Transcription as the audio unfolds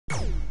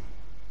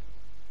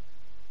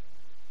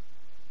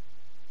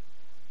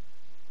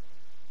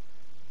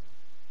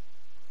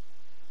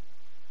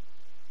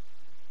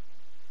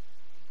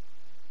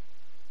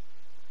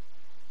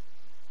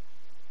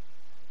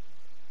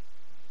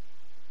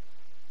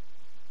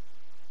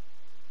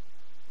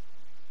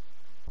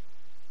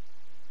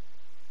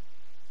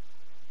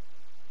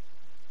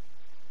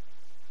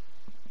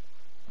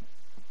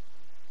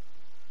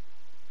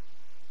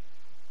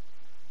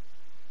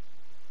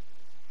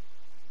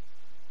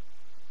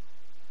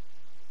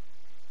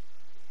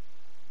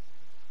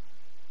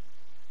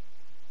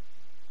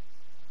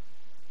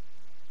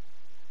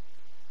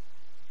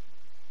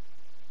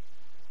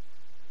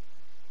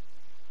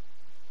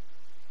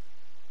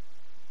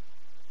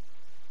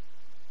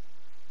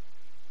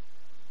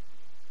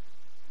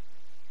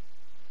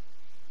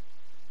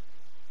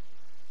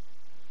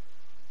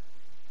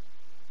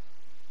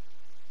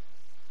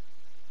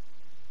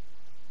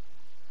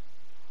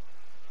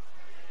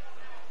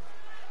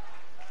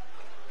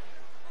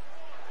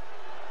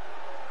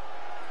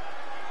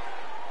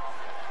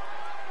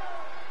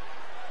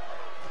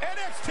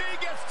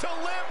to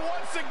Liv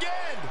once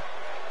again.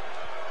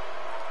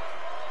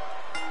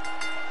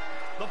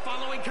 The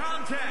following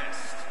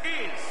contest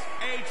is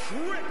a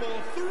triple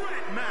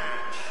threat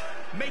match.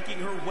 Making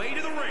her way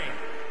to the ring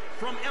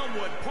from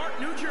Elmwood Park,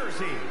 New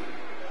Jersey,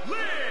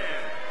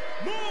 Liv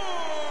Morgan.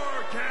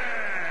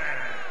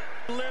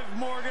 Liv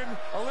Morgan,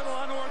 a little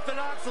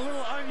unorthodox, a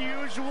little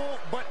unusual,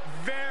 but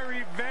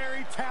very,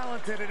 very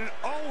talented, and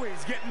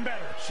always getting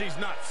better. She's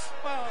nuts.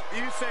 Well,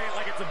 you say it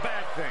like it's a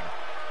bad thing.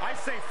 I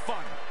say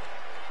fun.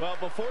 Well,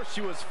 before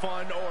she was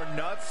fun or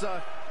nuts,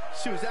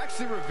 she was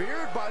actually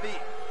revered by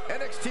the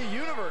NXT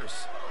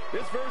universe.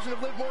 This version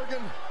of Liv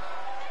Morgan,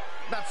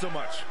 not so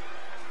much.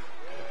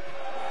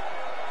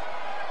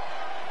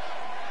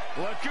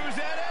 Look who's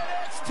at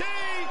NXT!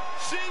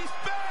 She's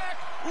back!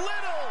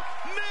 Little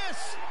Miss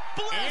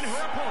Bliss! And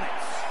her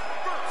opponents,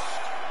 first,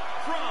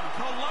 from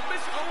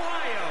Columbus,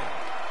 Ohio,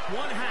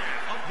 one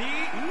half of the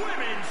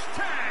Women's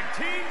Tag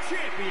Team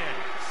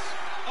Champions,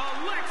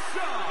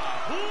 Alexa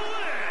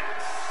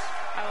Bliss.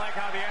 I like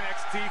how the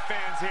NXT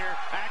fans here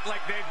act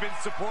like they've been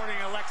supporting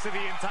Alexa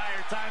the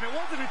entire time. It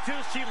wasn't until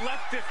she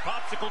left this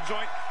popsicle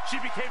joint she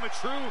became a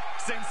true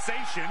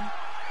sensation.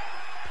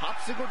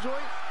 Popsicle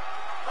joint?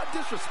 How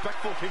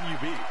disrespectful can you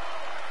be?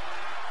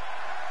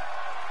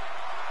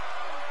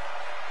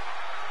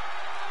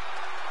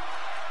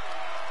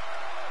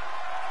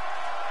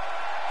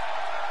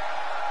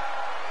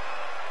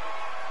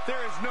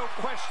 There is no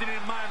question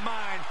in my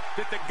mind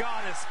that the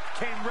goddess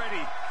came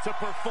ready to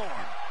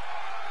perform.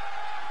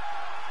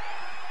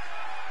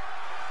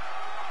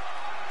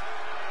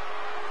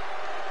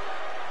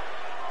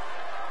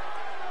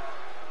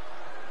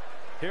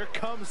 Here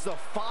comes the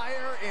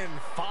fire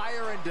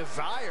and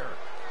desire.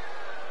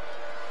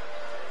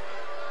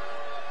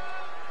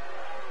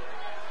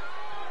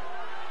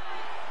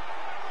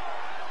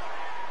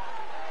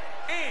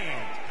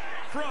 And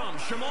from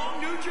Chemung,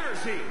 New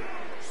Jersey,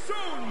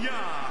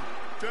 Sonya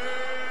Deville.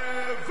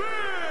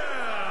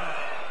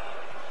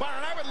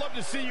 Byron, I would love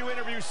to see you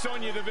interview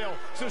Sonya Deville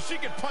so she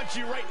could punch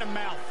you right in the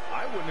mouth.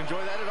 I wouldn't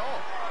enjoy that at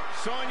all.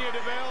 Sonya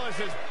Deville is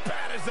as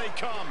bad as they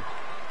come.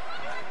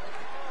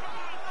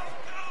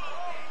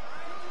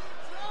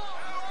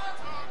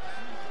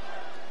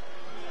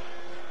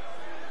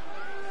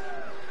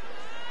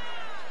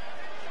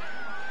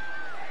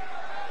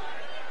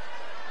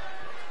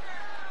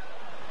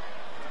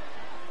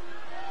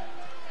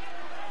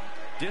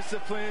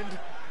 Disciplined,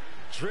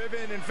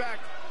 driven. In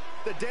fact,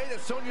 the day that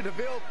Sonya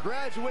Deville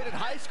graduated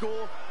high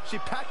school, she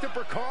packed up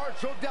her car,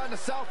 drove down to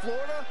South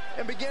Florida,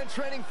 and began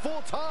training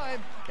full-time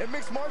in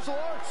mixed martial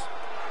arts.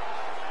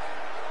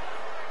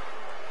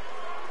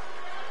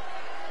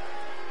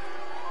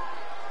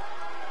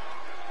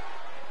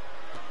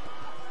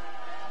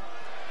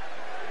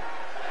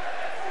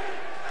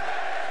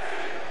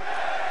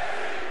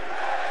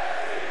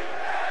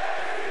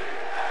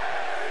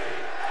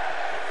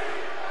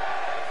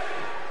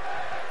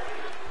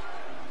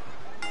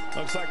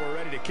 Looks like we're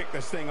ready to kick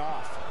this thing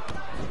off.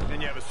 Then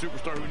you have a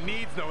superstar who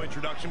needs no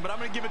introduction, but I'm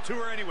going to give it to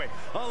her anyway.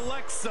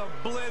 Alexa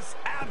Bliss,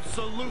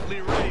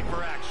 absolutely ready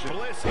for action.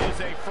 Bliss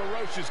is a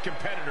ferocious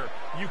competitor.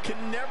 You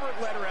can never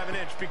let her have an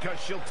inch because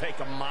she'll take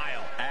a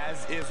mile.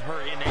 As is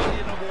her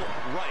inalienable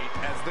right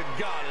as the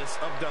goddess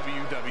of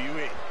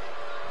WWE.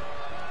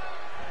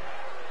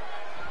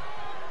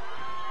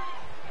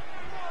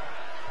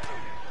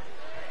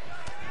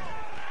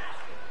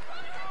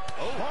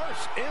 Oh,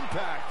 harsh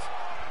impact.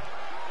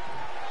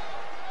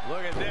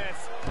 Look at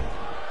this.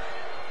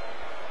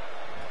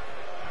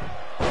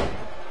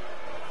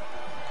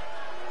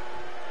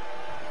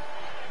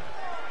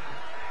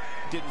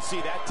 Didn't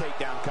see that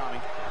takedown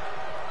coming.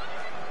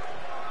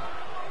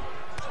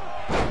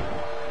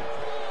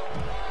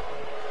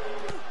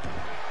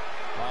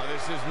 Oh,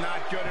 this is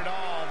not good at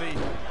all. The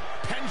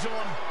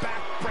pendulum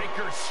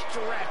backbreaker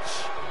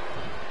stretch.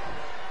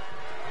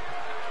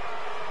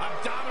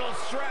 Abdominal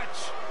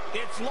stretch.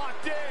 It's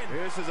locked in.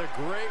 This is a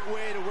great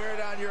way to wear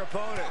down your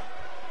opponent.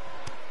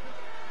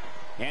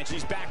 And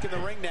she's back in the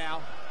ring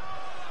now.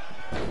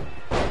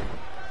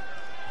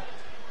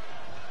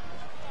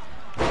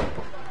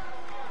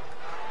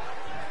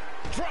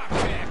 Drop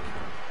kick.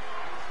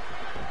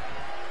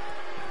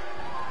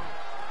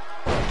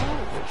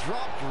 Ooh,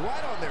 dropped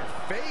right on their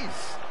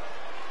face.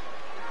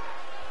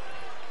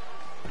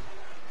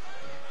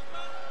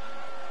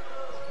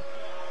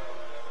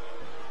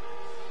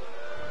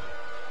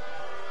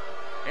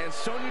 And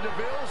Sonya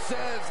Deville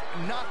says,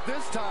 not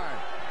this time.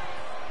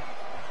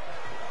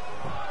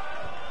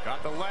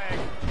 Got the leg.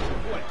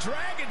 What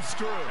dragon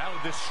screw. That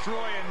would destroy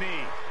a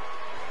knee.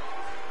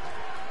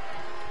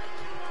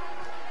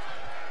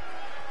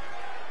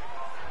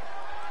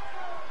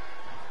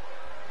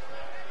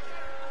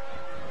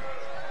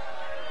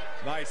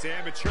 Nice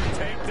amateur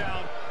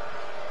takedown.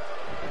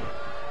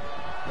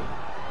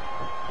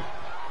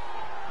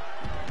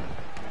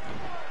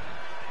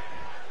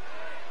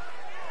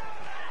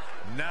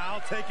 Now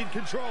taking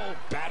control.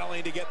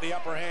 Battling to get the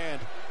upper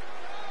hand.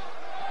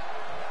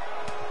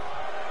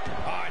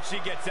 Oh, and she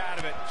gets out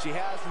of it. She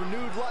has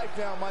renewed life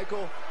now,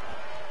 Michael.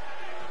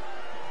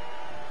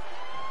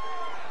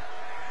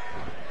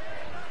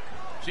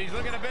 She's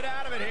looking a bit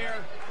out of it here.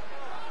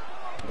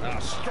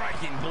 A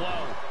striking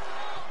blow.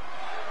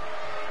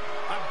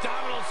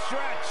 Abdominal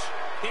stretch.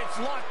 It's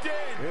locked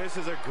in. This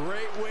is a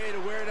great way to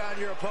wear down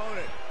your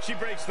opponent. She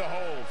breaks the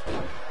hold.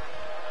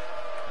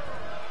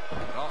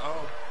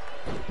 Uh-oh.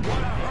 What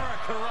a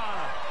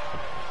hurricanrana.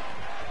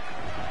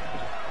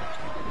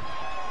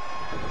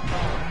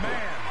 Oh,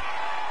 man.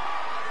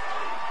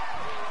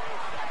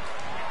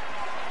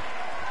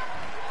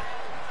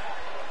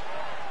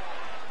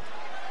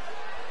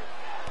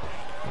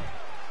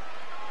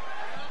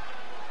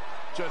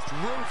 Just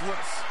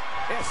ruthless.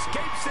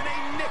 Escapes in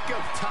a nick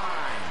of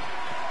time.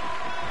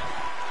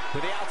 To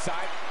the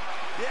outside.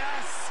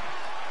 Yes!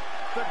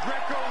 The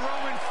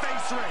Greco-Roman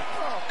face ring.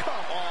 Oh,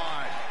 come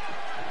on.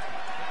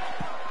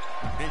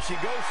 And she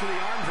goes for the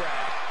arm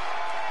drag.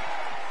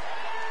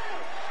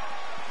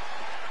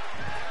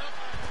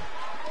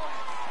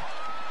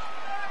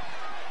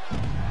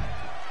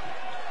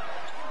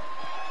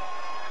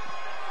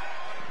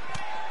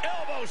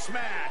 Elbow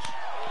smash.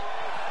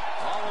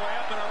 All the way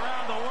up and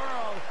around the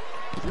world.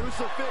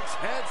 Crucifix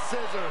head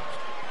scissors.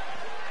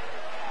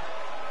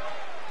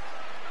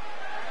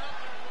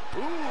 Ooh,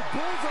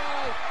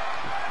 bullseye.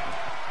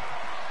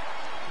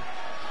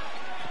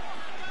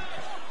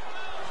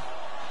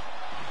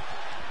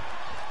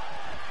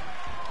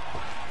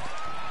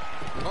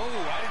 Oh,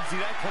 I didn't see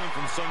that coming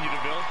from Sonya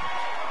Deville.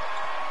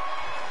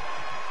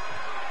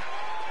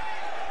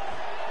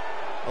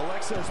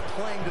 Alexa is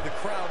playing to the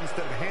crowd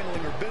instead of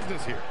handling her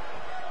business here.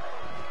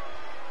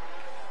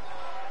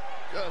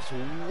 Just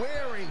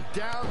wearing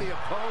down the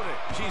opponent.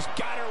 She's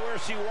got her where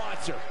she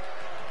wants her.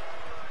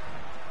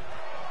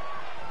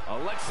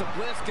 Alexa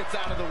Bliss gets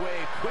out of the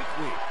way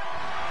quickly.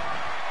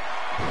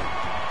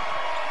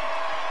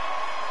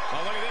 Oh,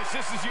 look at this.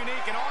 This is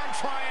unique. An arm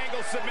triangle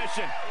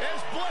submission.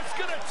 Is Bliss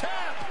going to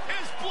tap?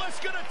 Is Bliss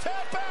going to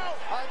tap out?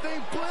 I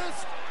think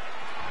Bliss.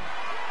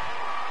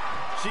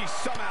 She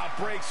somehow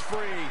breaks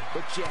free.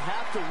 But you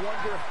have to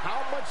wonder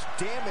how much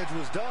damage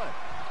was done.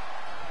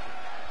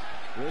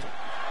 Good.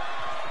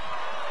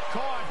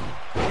 Caught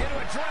into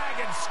a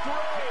dragon screw.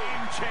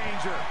 Game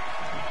changer.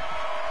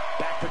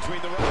 Back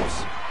between the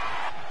ropes.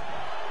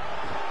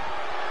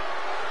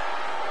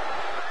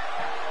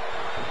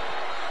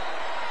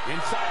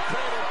 Inside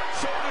cradle,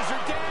 shoulders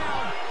are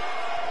down.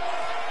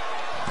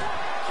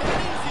 An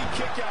easy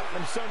kick out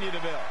from Sonya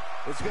Deville.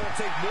 It's going to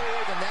take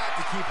more than that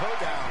to keep her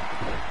down.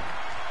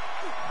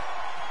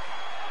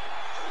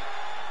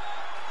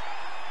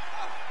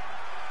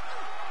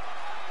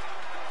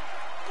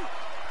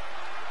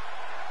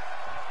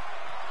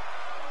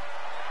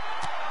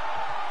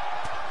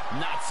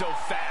 Not so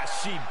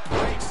fast. She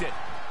breaks it.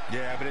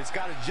 Yeah, but it's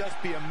got to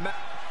just be a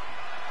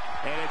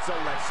and it's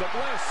Alexa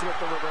Bliss with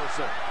the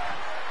reversal.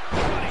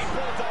 Running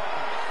bulldog.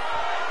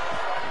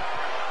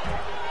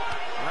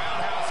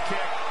 Roundhouse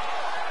kick.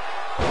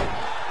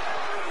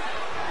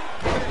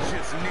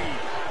 Vicious knee.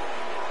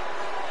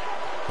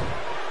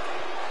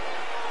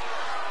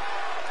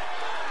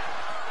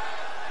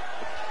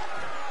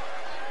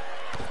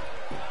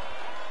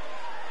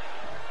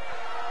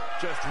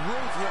 Just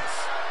ruthless.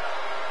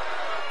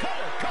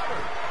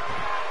 Cover.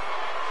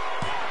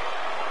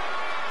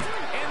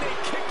 And they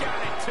kick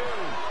out at 2.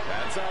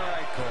 That's all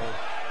right, Cole.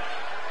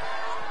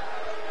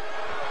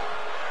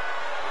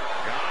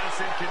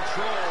 In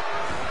control.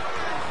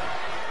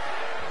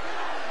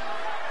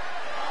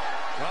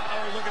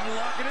 Uh-oh, looking to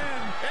lock it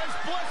in. Is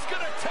Bliss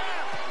gonna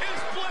tap?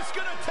 Is Bliss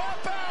gonna tap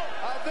out?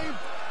 I think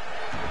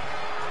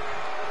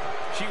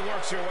she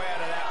works her way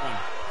out of that one.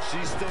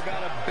 She's still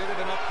got a bit of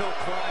an uphill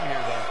climb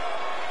here,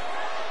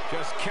 though.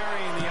 Just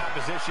carrying the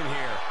opposition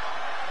here.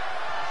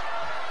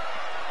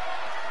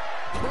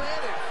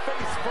 Planted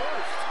face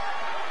first.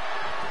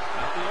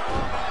 Oh,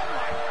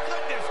 my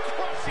goodness,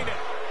 crushing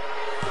it.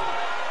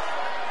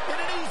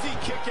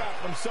 Kick out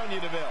from Sonya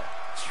Deville.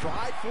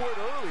 Tried for it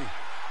early.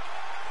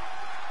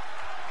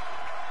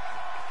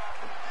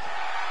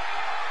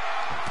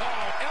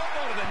 Oh,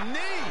 elbow to the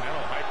knee.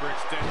 That'll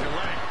hyperextend your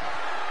leg.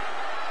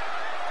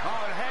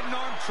 Oh, head and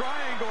arm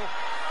triangle.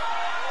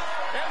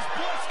 Is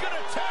Bliss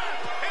gonna tap?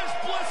 Is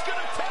Bliss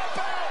gonna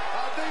tap out?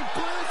 I think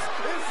Bliss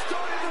is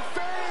starting to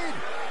fade.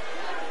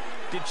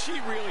 Did she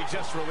really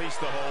just release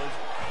the hold?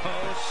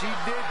 Oh, she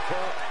did,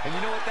 Cole. And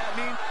you know what that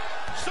means?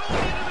 Sonya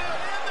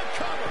Deville in the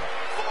cover.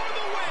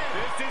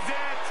 This is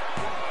it.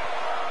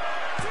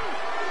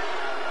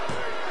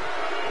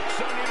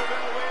 Sonya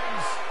Deville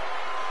wins.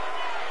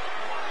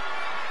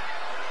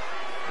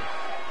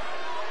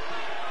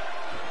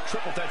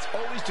 Triple threats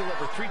always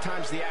deliver 3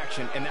 times the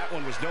action, and that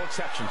one was no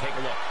exception. Take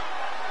a look.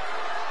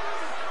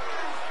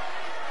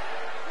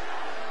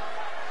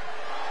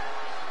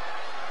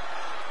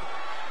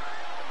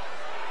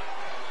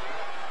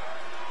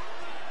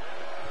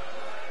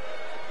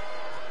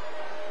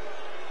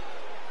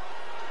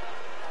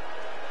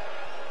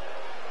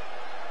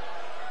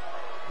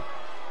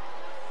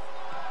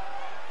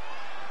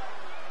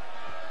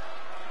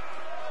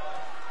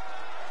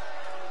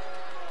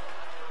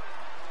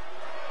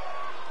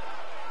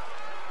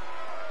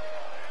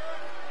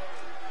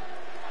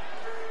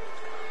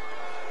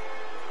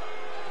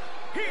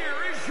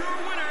 is your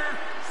winner,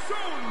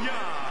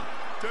 Sonya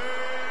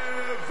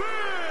Deville.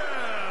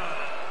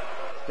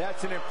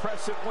 That's an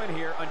impressive win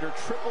here under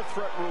triple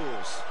threat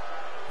rules.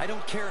 I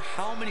don't care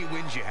how many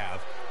wins you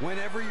have.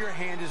 Whenever your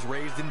hand is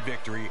raised in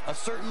victory, a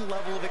certain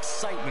level of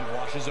excitement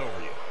washes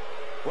over you.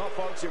 Well,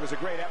 folks, it was a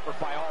great effort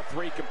by all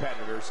three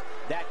competitors.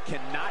 That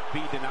cannot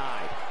be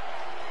denied.